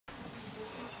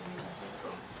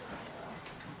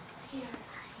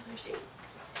proceed.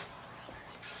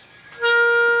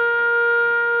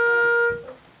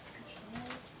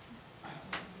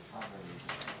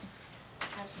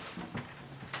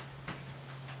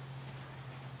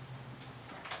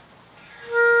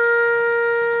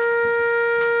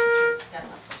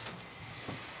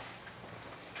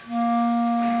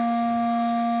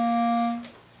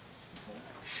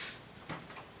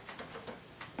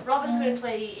 Robin's going to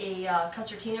play a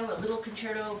Concertino, a little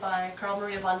concerto by Carl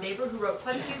Maria von Weber, who wrote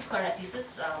quite a few clarinet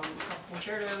pieces, a couple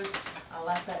concertos.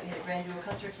 Last night we had a grand duo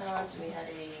concertons, and we had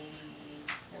a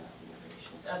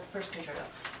first concerto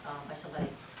by somebody.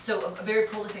 So a very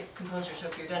prolific composer, so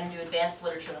if you're going to do advanced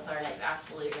literature on the clarinet, you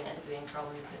absolutely are going to end up doing Carl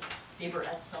Maria Weber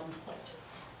at some point.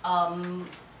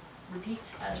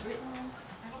 Repeats as written? I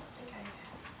don't think I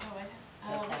have.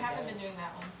 Oh, I haven't been doing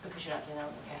that one. Because you're not doing that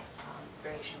one? Okay.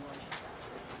 Variation 1.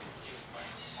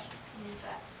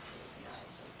 That's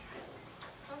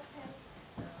okay.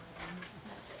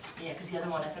 That's it. Yeah, because the other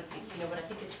one, I think, you know, but I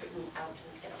think it's written out in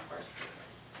the piano part.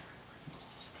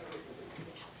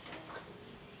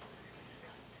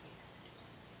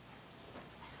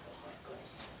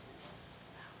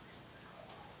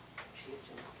 She is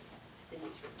doing the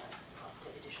news written out,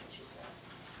 the edition she's done.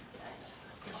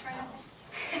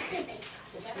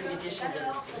 There's 3 editions of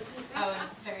this piece. Oh, and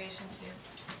variation 2.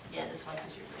 Yeah, this one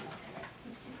is written out there.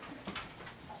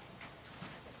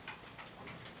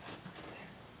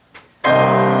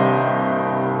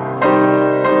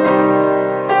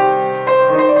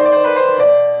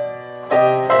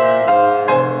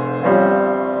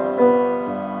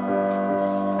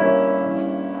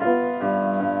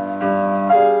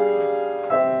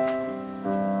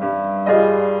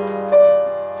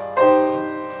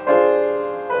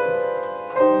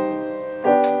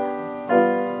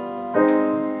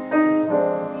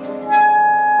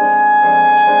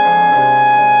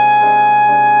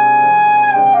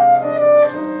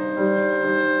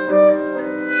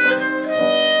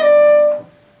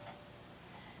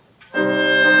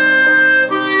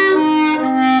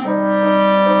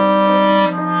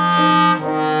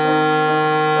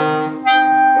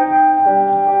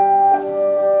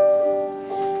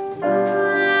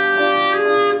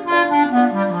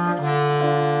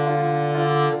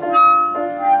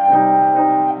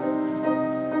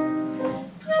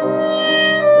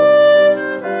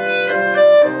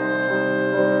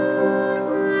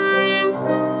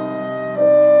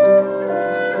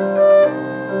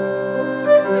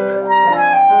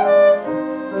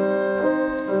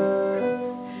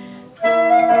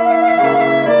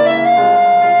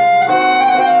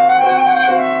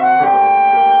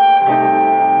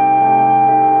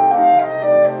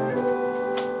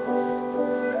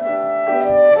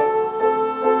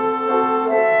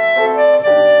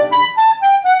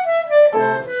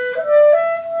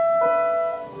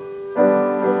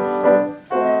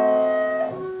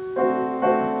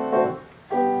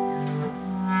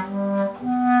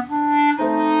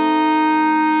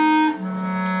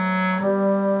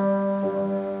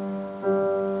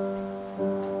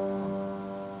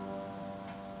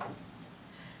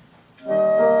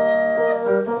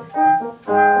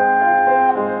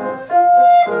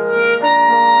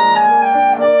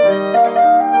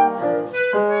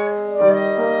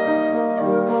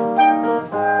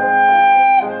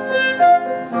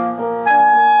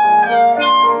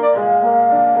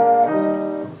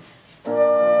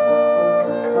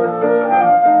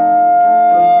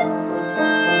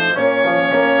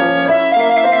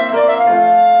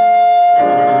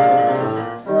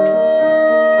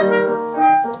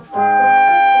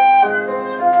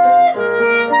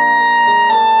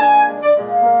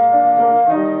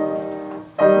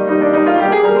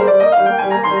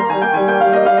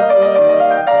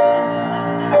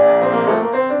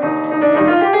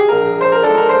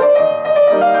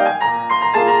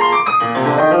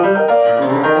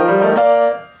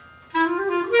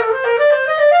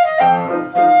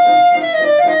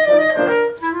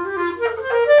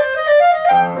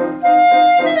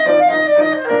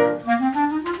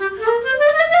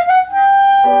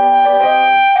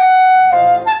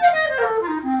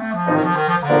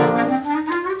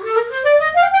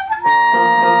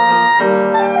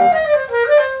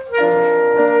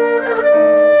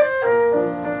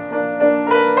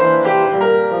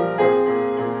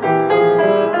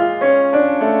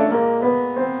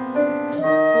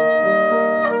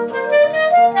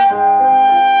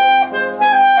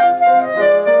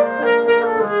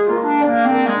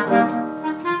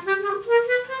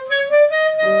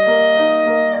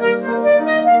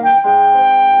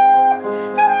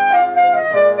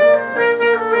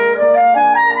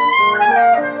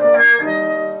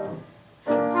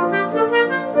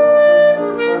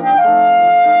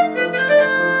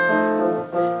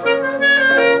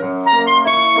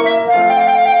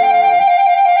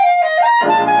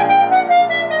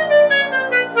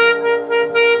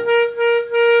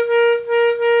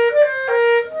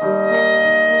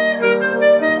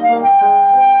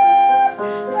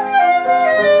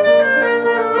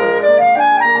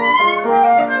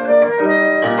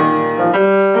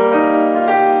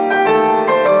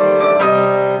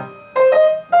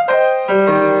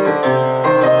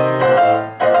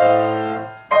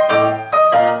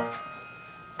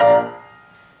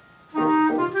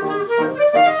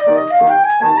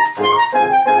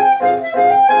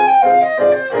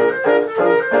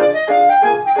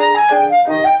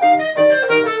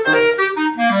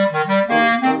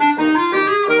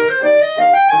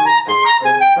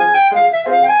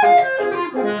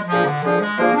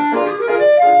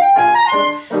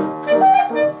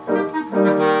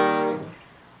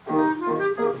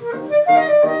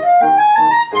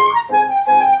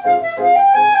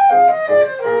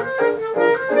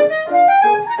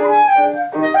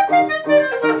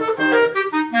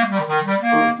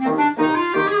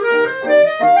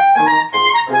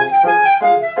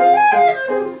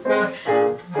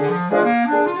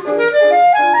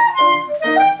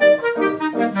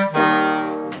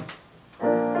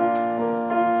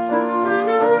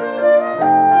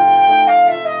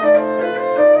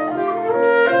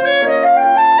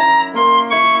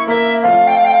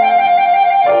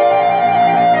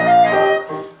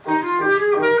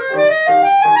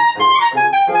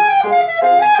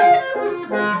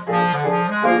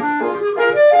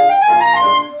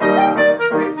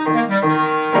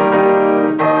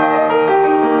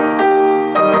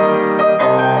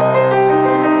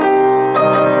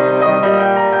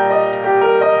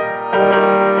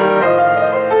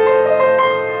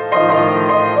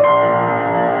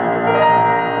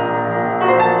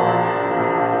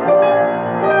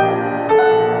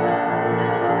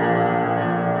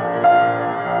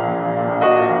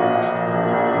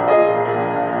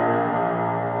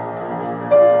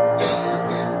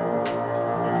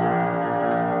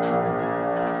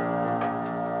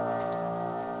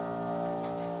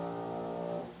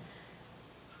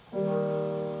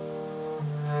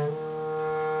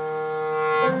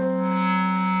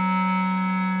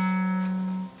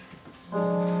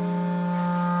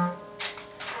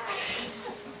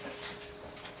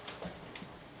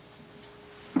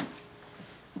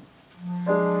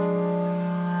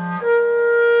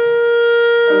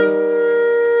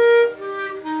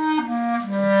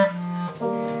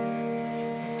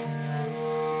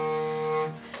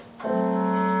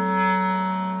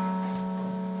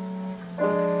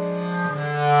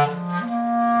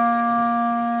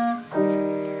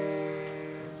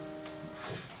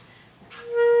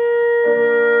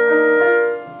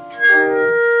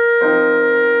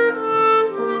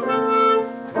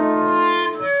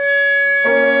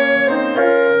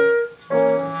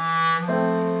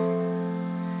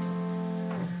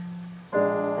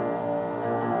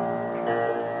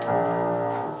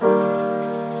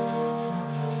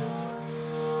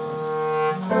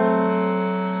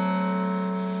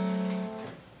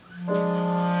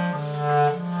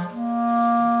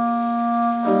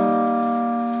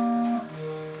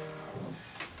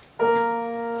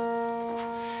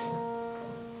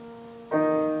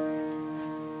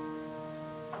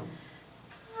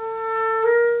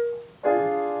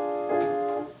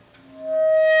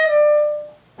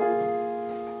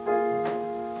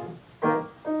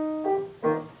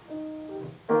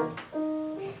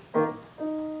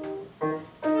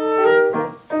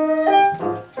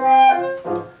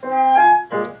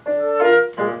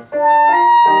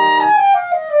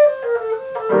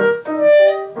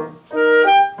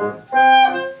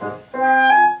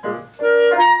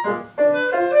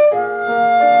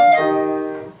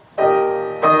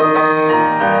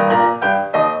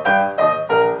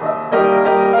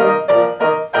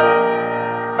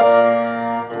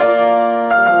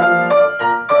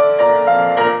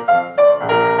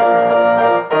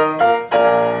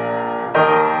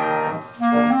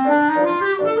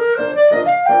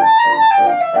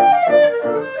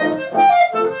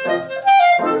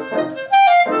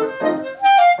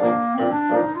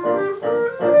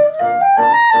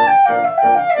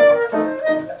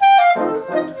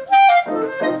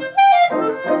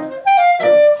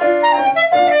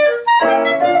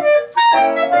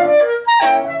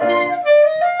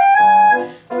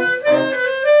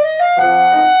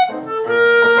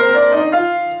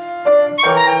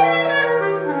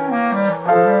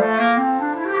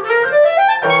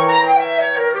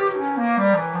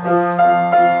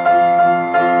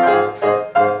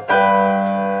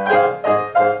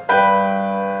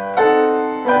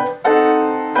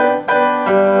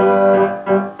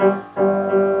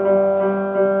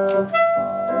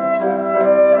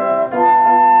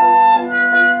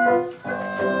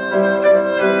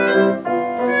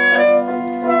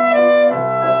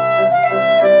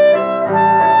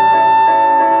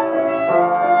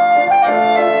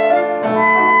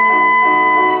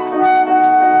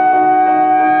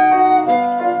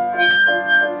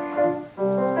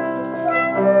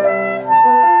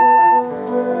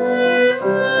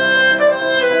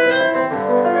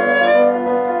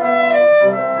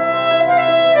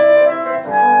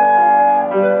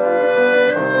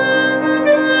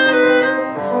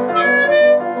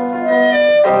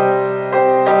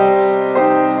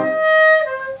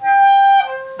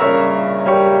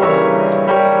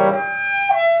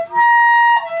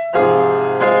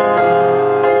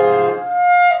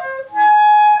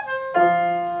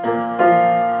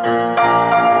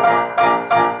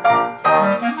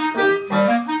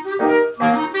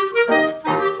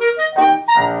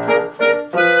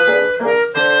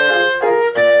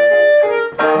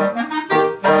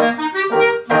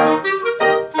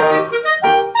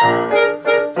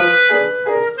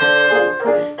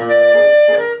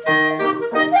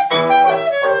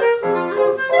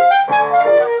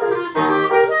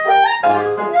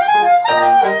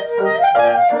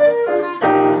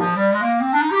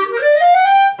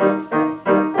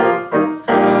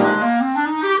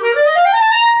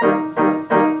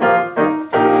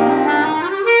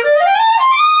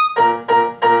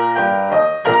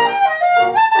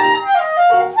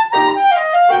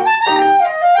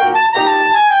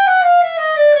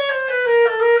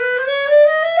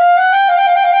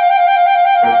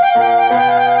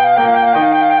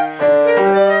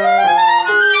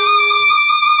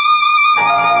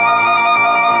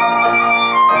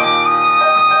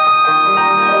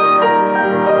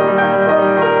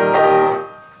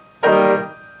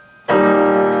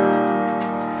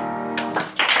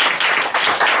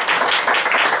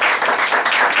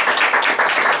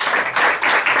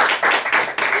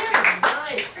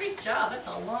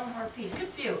 hard piece. Good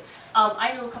for you.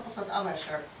 I know a couple spots I'm going to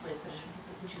start with.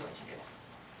 What would you like to do?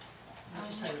 I'll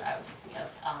just tell you what I was thinking of.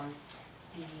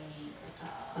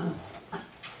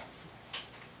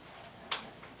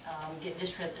 Get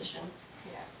this transition.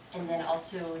 Yeah. And then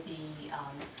also the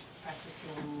practicing,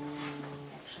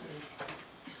 actually,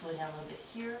 slow down a little bit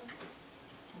here.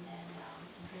 And then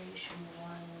variation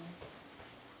 1.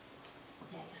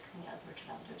 Yeah, I guess coming out of the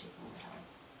recital, do take one more time.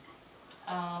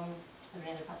 Are there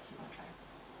any other parts you want to try?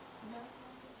 No.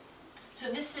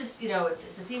 So this is, you know, it's a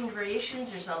themed variations.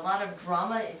 There's a lot of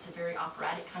drama. It's a very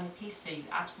operatic kind of piece, so you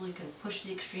absolutely can push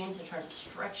the extremes in terms of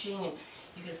stretching, and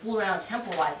you can fool around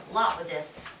tempo-wise a lot with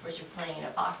this, whereas you're playing in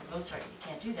a Bach or Mozart, you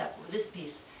can't do that. But with this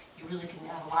piece, you really can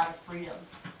have a lot of freedom,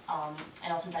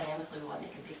 and also dynamically we want to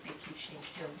make a big, huge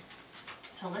change too.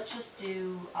 So let's just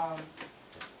do,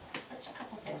 let's do a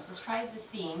couple things. Let's try the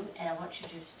theme, and I want you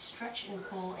to stretch and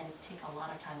pull and take a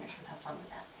lot of time to have fun with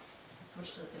that. So we'll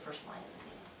just do the first line of the theme.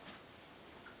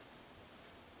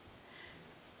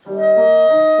 Make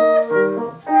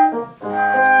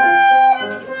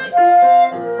it playful.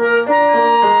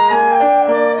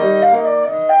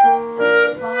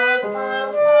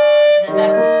 Then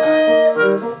back over time.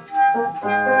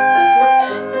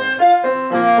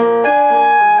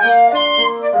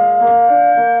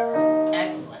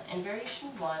 Excellent. And variation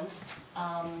 1.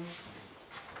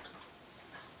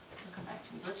 Come back to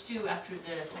me. Let's do after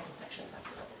the second section,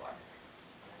 after double bar.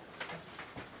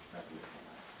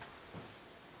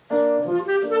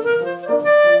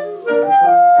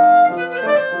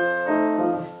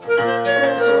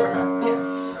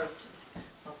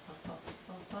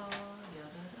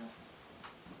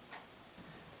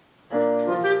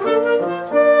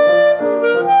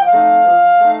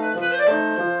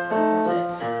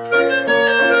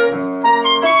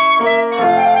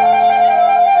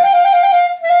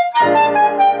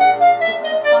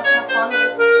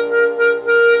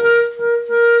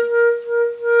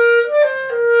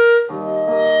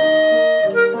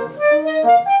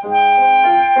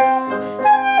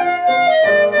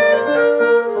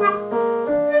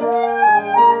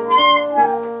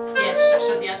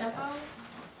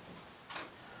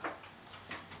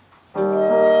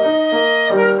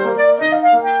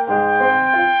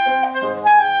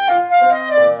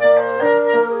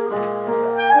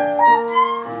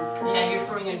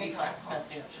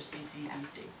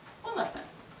 One last time.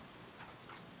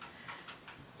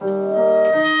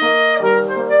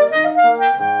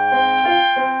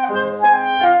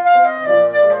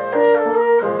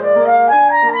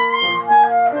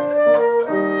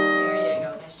 There you go,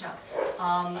 nice job. I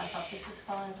thought this was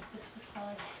fine, this was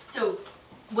fine. So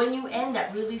when you end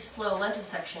that really slow lento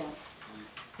section,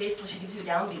 basically she gives you a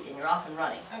downbeat and you're off and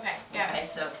running. Okay, yeah. Okay,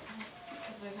 so.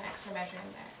 Because there's an extra measure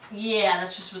in there. Yeah,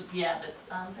 that's just what, yeah, but,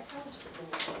 that was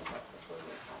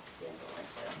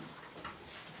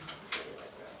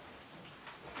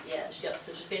yeah, yep,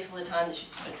 so just basically the time that she's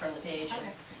just going to turn the page.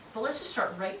 Okay. But let's just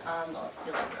start right on the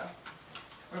allegro.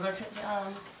 We're going to try,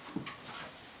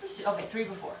 let's do, okay, 3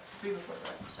 before. 3 before the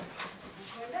allegro. So,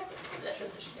 going back, let's do that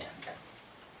transition, yeah, okay.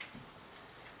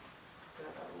 Go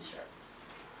ahead, and start.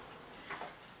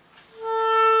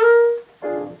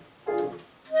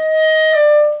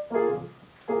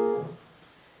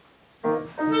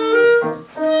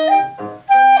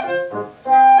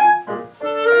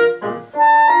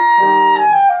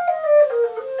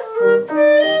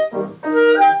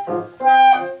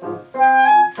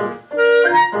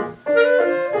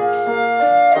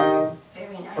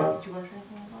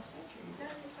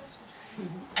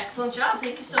 Excellent job,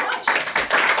 thank you so much. I'd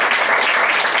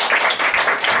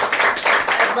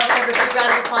love to have a big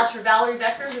round of applause for Valerie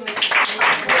Becker, who makes this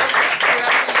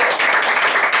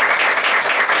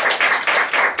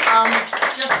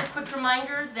just a quick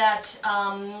reminder that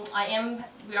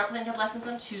we are planning to have lessons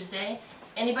on Tuesday.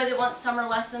 Anybody that wants summer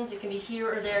lessons, it can be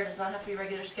here or there, it does not have to be a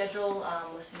regular schedule,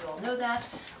 most of you all know that.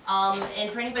 And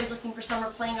for anybody who's looking for summer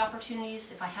playing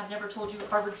opportunities, if I have never told you,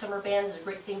 Harvard Summer Band is a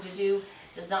great thing to do.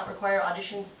 It does not require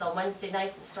auditions, it's on Wednesday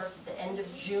nights, it starts at the end of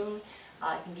June.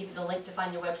 I can give you the link to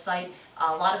find their website.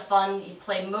 A lot of fun, you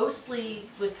play mostly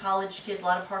with college kids, a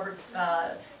lot of Harvard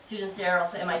students there,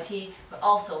 also MIT, but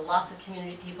also lots of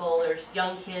community people. There's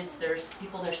young kids, there's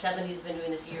people in their 70s who've been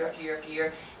doing this year after year after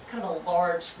year. It's kind of a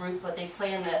large group, but they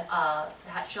play in the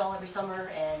Hat Shell every summer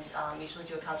and usually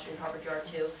do a concert in Harvard Yard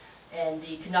too. And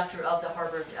the conductor of the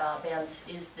Harvard bands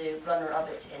is the runner of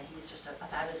it, and he's just a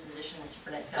fabulous musician and a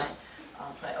super nice guy.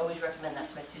 So I always recommend that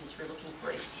to my students if you're looking for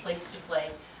a place to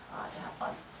play, to have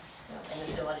fun. So, and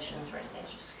there's no auditions or anything,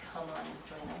 just come on and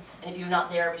join them. And if you're not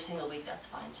there every single week, that's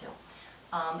fine too.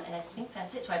 And I think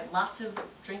that's it. So I have lots of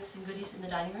drinks and goodies in the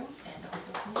dining room, and I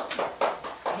hope you'll come.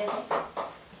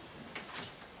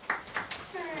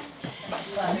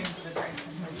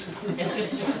 It's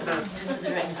just the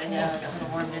drinks, I know, I got a little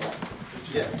warmed in.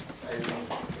 Yeah.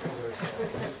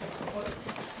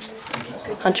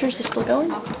 Hunter, is this still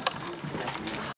going?